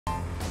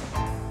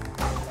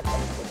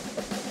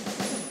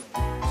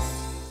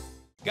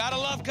Gotta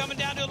love coming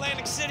down to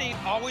Atlantic City.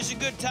 Always a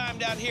good time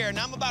down here. And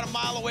I'm about a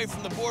mile away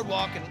from the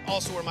boardwalk and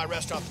also where my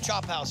restaurant, the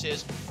Chop House,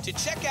 is, to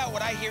check out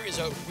what I hear is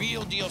a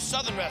real deal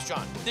Southern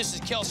restaurant. This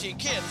is Kelsey and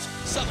Kim's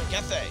Southern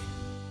Cafe.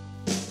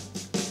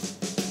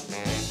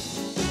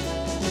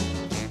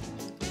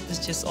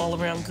 It's just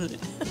all around good.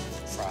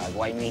 Fried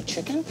white meat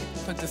chicken.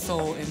 Put the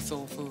soul in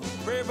soul food.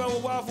 Bread bun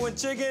with waffle and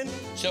chicken.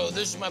 So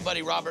this is my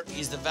buddy Robert.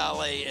 He's the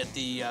valet at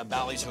the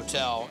Bally's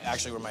Hotel,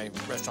 actually where my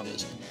restaurant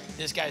is.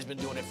 This guy's been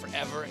doing it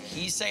forever.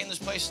 He's saying this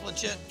place is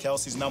legit.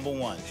 Kelsey's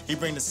 #1. He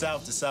bring the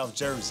South to South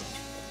Jersey.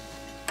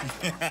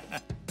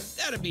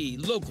 That'd be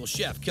local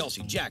chef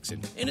Kelsey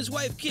Jackson and his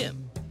wife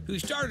Kim, who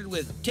started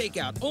with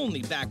takeout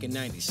only back in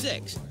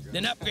 '96,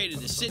 then upgraded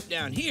to sit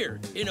down here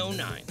in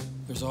 '09.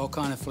 There's all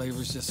kind of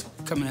flavors just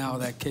coming out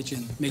of that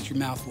kitchen, makes your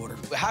mouth water.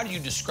 How do you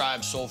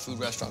describe soul food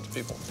restaurant to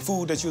people?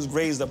 Food that you was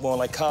raised up on,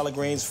 like collard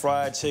greens,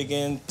 fried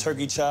chicken,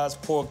 turkey chops,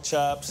 pork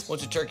chops.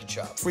 What's a turkey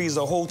chop? Freeze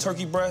a whole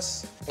turkey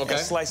breast and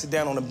slice it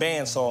down on a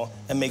bandsaw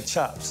and make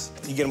chops.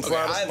 You get them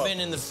fried. I've been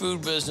in the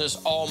food business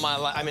all my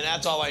life. I mean,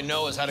 that's all I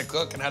know is how to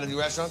cook and how to do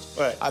restaurants.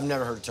 Right. I've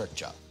never heard of turkey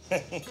chop.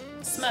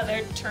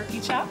 Smothered turkey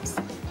chops.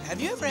 Have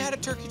you ever had a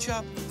turkey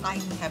chop? I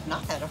have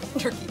not had a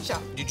turkey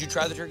chop. Did you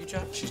try the turkey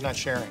chop? She's not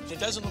sharing. It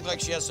doesn't look like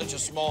she has such a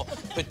small,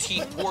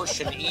 petite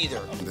portion either.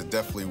 They're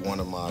definitely one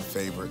of my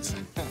favorites.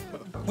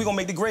 We're gonna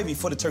make the gravy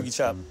for the turkey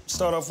chop.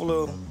 Start off with a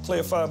little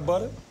clarified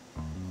butter,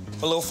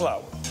 a little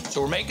flour.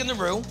 So we're making the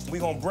roux.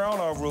 We're gonna brown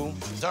our roux.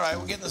 It's all right,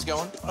 we're getting this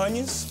going.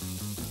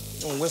 Onions.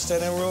 Gonna whisk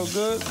that in real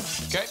good.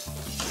 Okay.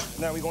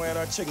 Now we're gonna add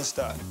our chicken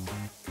stock.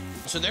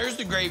 So there's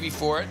the gravy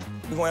for it.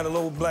 We're gonna add a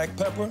little black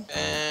pepper.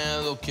 And a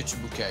little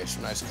kitchen bouquet,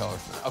 some nice color.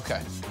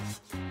 Okay.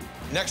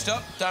 Next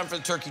up, time for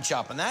the turkey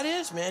chop. And that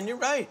is, man, you're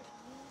right.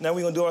 Now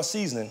we're gonna do our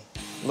seasoning.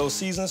 A little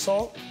seasoning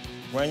salt,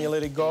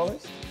 granulated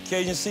garlic,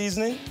 Cajun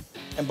seasoning,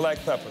 and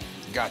black pepper.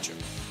 Gotcha.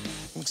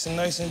 Mix it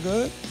nice and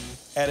good.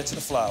 Add it to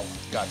the flour.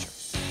 Gotcha.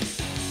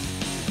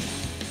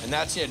 And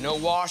that's it, no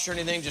wash or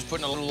anything, just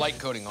putting a little light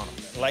coating on them.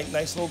 Light,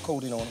 nice little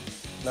coating on them.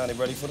 Now they're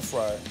ready for the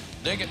fryer.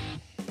 Dig it.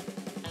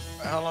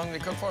 How long do they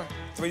cook for?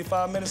 3 to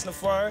 5 minutes in the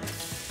fryer.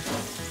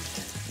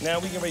 Now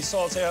we can ready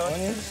saute our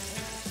onions,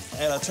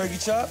 add our turkey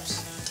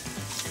chops.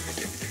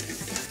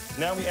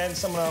 Now we add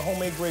some of our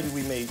homemade gravy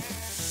we made.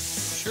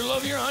 Sure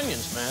love your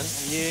onions, man.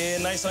 Yeah,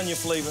 nice onion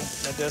flavor.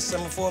 Let that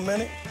simmer for a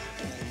minute.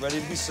 Ready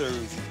to be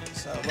served.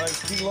 Some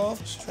rice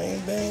pilaf, string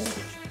bean.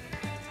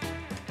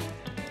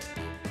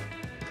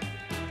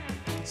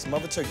 Some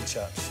other turkey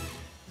chops.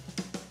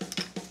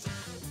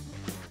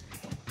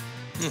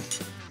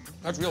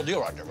 That's real deal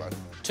right there, bud.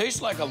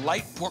 Tastes like a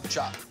light pork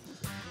chop.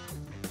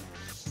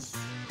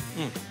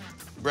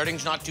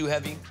 Breading's not too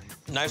heavy.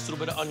 Nice little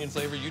bit of onion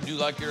flavor. You do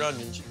like your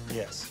onions.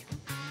 Yes.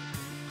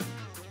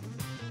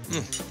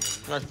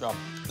 Nice job.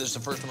 This is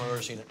the first time I've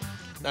ever seen it.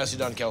 Nicely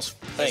done, Kels.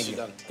 Thank you.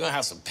 Gonna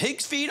have some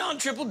pig's feet on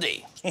Triple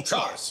D.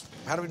 Charles,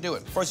 how do we do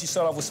it? First, you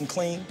start off with some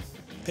clean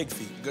pig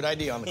feet. Good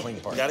idea on the clean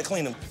part. Gotta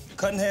clean them.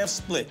 Cut in half,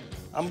 split.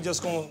 I'm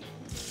just gonna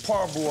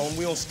parboil them.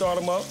 We gonna start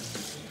them up.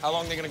 How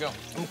long are they gonna go?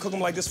 I'm gonna cook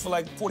them like this for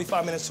like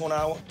 45 minutes to an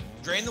hour.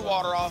 Drain the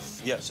water off.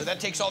 Yes. So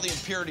that takes all the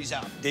impurities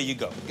out. There you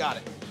go. Got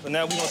it. So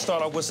now we're gonna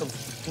start off with some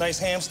nice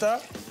ham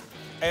stock.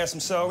 Add some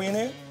celery in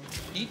there.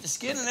 Eat the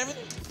skin and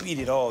everything? Eat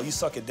it all. You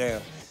suck it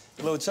down.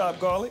 A little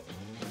chopped garlic,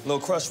 a little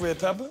crushed red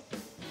pepper.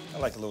 I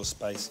like a little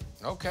spice.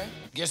 Okay.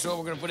 Guess what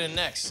we're gonna put in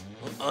next?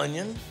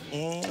 Onion.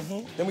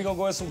 Then we're gonna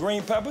go with some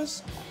green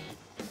peppers,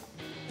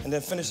 and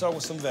then finish off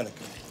with some vinegar.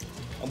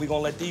 And we're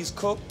gonna let these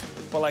cook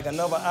for like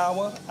another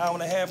hour, hour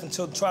and a half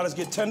until the trotters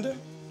get tender.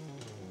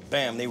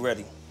 Bam, they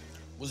ready.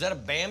 Was that a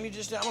bam you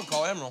just did? I'm gonna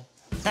call Emerald.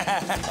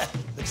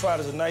 The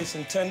trotters are nice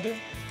and tender.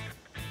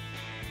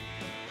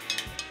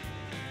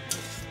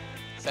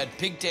 I've had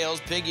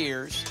pigtails, pig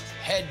ears,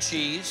 head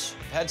cheese,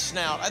 had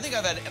snout. I think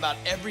I've had about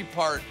every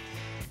part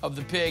of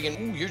the pig, and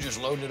ooh, you're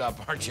just loading it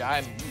up, aren't you?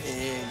 Yeah,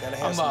 gotta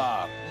have some.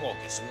 Well,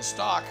 get some of the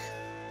stock.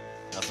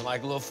 Nothing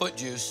like a little foot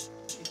juice.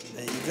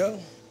 There you go.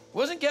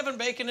 Wasn't Kevin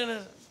Bacon in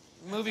a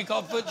movie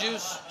called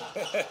Footjuice?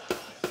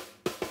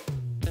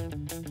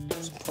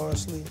 Some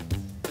parsley.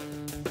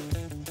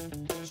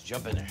 Just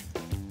jump in there.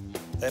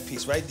 That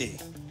piece right there.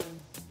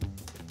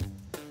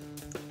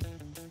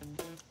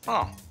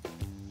 Oh,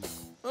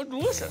 they're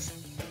delicious.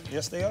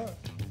 Yes, they are.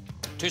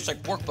 Tastes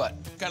like pork butt.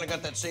 Kind of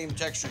got that same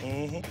texture.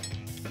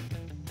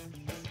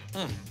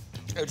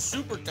 It's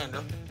super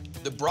tender.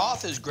 The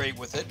broth is great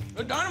with it.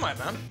 Good dynamite,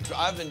 man. So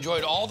I've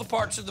enjoyed all the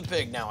parts of the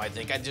pig now, I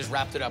think. I just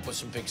wrapped it up with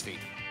some pig's feet.